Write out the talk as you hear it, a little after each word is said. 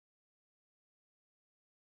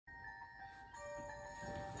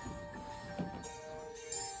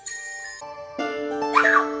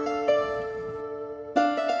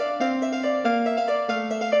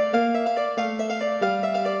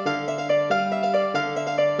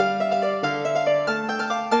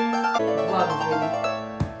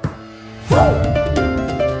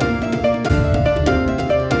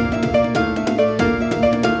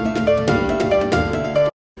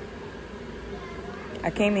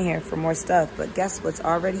came in here for more stuff, but guess what's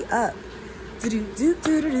already up?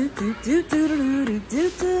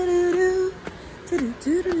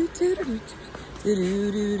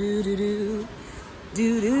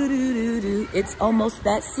 It's almost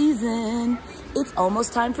that season. It's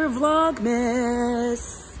almost time for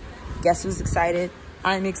Vlogmas. Guess who's excited?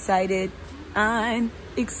 I'm excited. I'm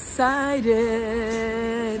excited.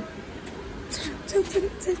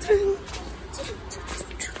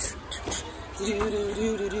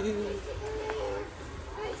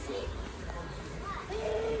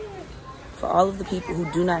 For all of the people who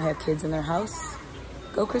do not have kids in their house,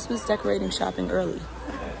 go Christmas decorating shopping early,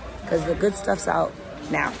 because the good stuff's out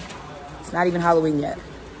now. It's not even Halloween yet.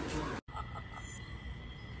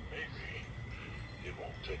 Maybe it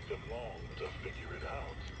won't take them long to figure it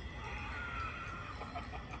out.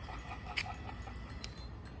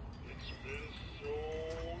 It's been so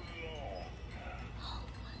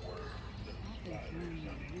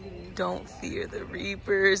long. Don't fear the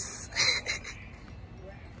reapers.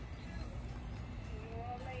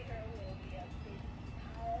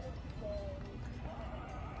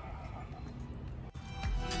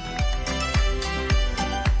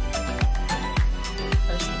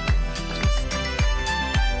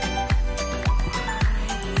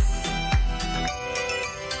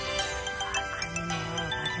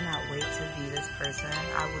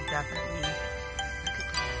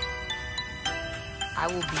 I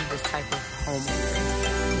will be this type of homeowner.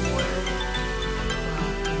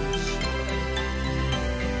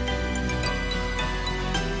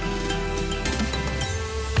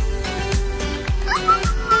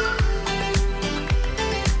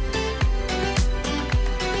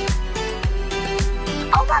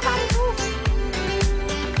 Oh my God, it moves.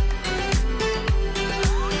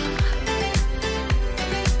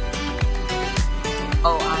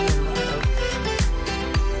 Oh, I'm in love.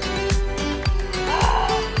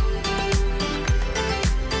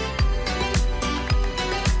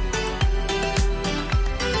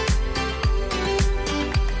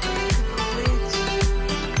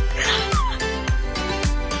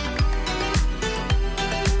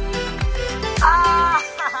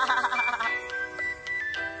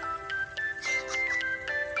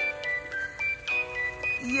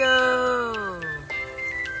 Yo.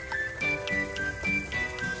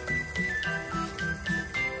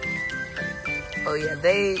 Oh yeah,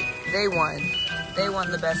 they won. They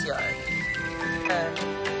won the best yard.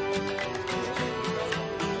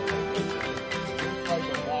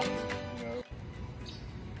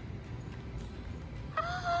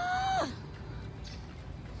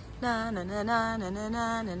 Na na na na na na na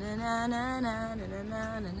na na na na na na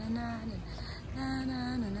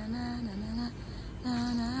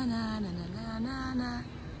na na.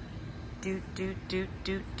 Do do do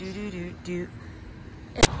do do do do do.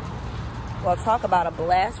 Well, talk about a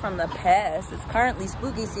blast from the past. It's currently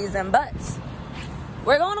spooky season, but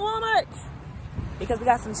we're going to Walmart because we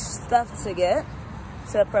got some stuff to get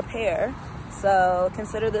to prepare. So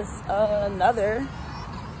consider this another.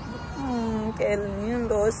 Okay,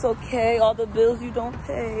 lindo, it's okay. All the bills you don't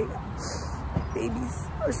pay. Babies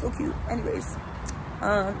are so cute. Anyways,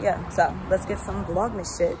 yeah. So let's get some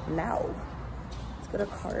Vlogmas shit now. Let's get a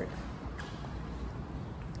cart.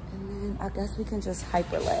 And then I guess we can just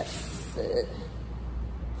hyperlapse it.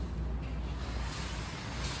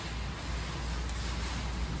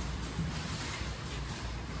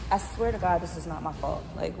 I swear to God, this is not my fault.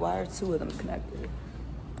 Like, why are two of them connected?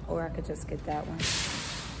 Or I could just get that one.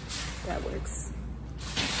 That works.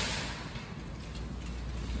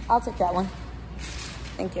 I'll take that one.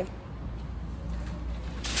 Thank you.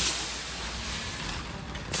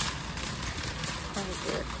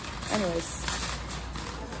 Anyways,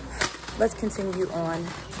 let's continue on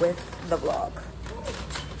with the vlog.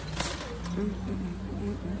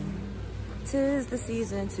 'Tis the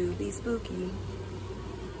season to be spooky.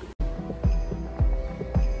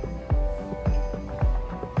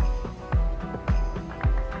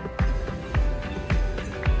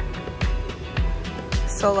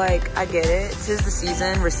 So like, I get it, 'tis the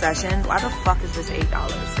season, recession. Why the fuck is this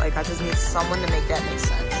 $8? Like, I just need someone to make that make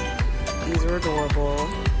sense. These are adorable.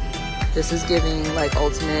 This is giving like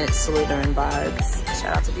ultimate Slytherin vibes.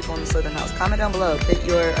 Shout out to people in the Slytherin house. Comment down below, pick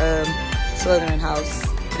your Slytherin house.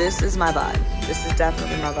 This is my vibe. This is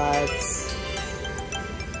definitely my vibes.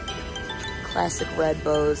 Classic red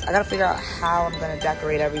bows. I gotta figure out how I'm gonna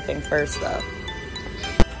decorate everything first though.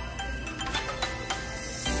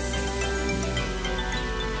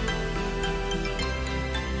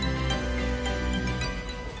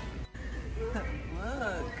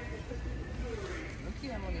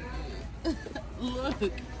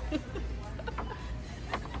 Look.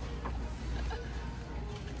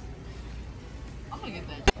 gonna get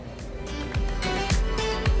that.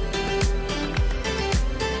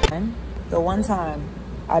 The one time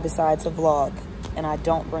I decide to vlog and I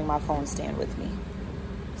don't bring my phone stand with me.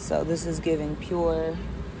 So this is giving pure,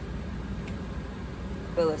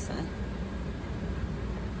 but listen.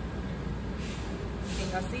 Can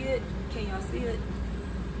y'all see it? Can y'all see it?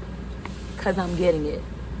 Cause I'm getting it.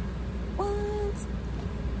 What?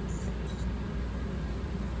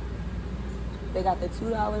 They got the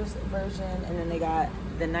 $2 version and then they got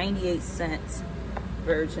the 98-cent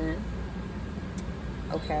version.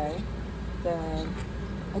 Okay. Then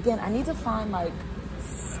again, I need to find like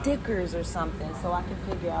stickers or something so I can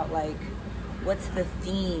figure out like what's the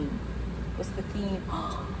theme. What's the theme?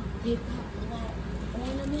 Oh, they got black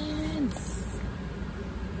ornaments.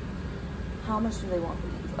 How much do they want for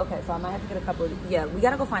these? Okay, so I might have to get a couple of these. Yeah, we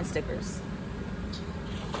gotta go find stickers.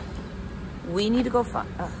 We need to go find,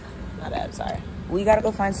 my bad, sorry. We gotta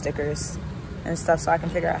go find stickers and stuff so I can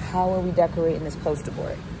figure out how are we decorating this poster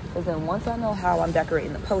board. Because then once I know how I'm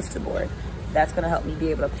decorating the poster board, that's gonna help me be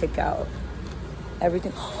able to pick out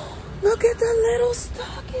everything. Look at the little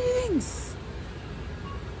stockings.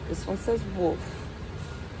 This one says wolf.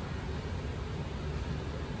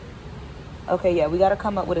 Okay, yeah, we gotta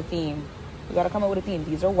come up with a theme. We gotta come up with a theme.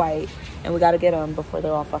 These are white, and we gotta get them before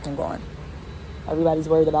they're all fucking gone. Everybody's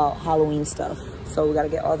worried about Halloween stuff, so we gotta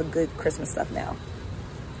get all the good Christmas stuff now.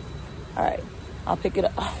 All right, I'll pick it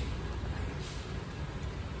up. Oh.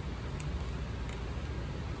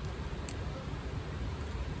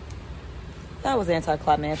 That was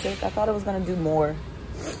anticlimactic. I thought it was gonna do more.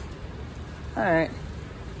 All right,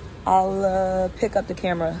 I'll pick up the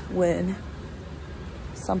camera when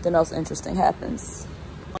something else interesting happens.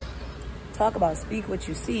 Talk about speak what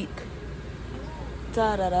you seek.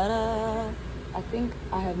 Da da da da. I think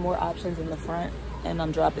I have more options in the front and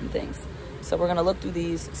I'm dropping things. So we're gonna look through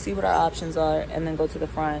these, see what our options are, and then go to the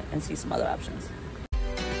front and see some other options.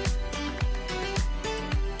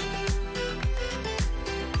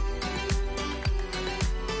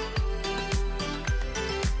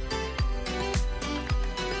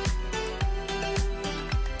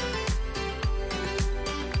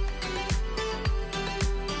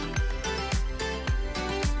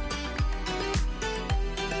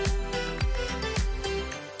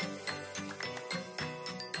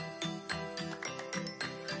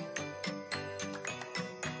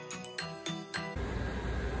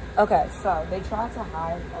 Okay, so they tried to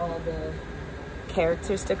hide all the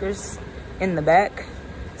character stickers in the back.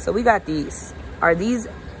 So we got these. Are these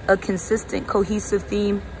a consistent, cohesive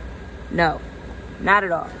theme? No, not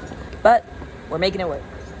at all. But we're making it work.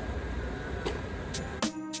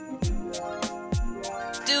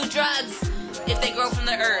 Do drugs if they grow from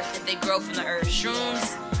the earth. If they grow from the earth.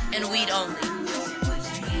 Shrooms and weed only.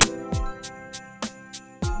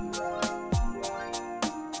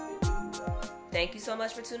 Thank you so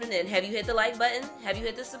much for tuning in. Have you hit the like button? Have you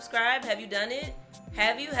hit the subscribe? Have you done it?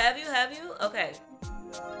 Have you? Okay.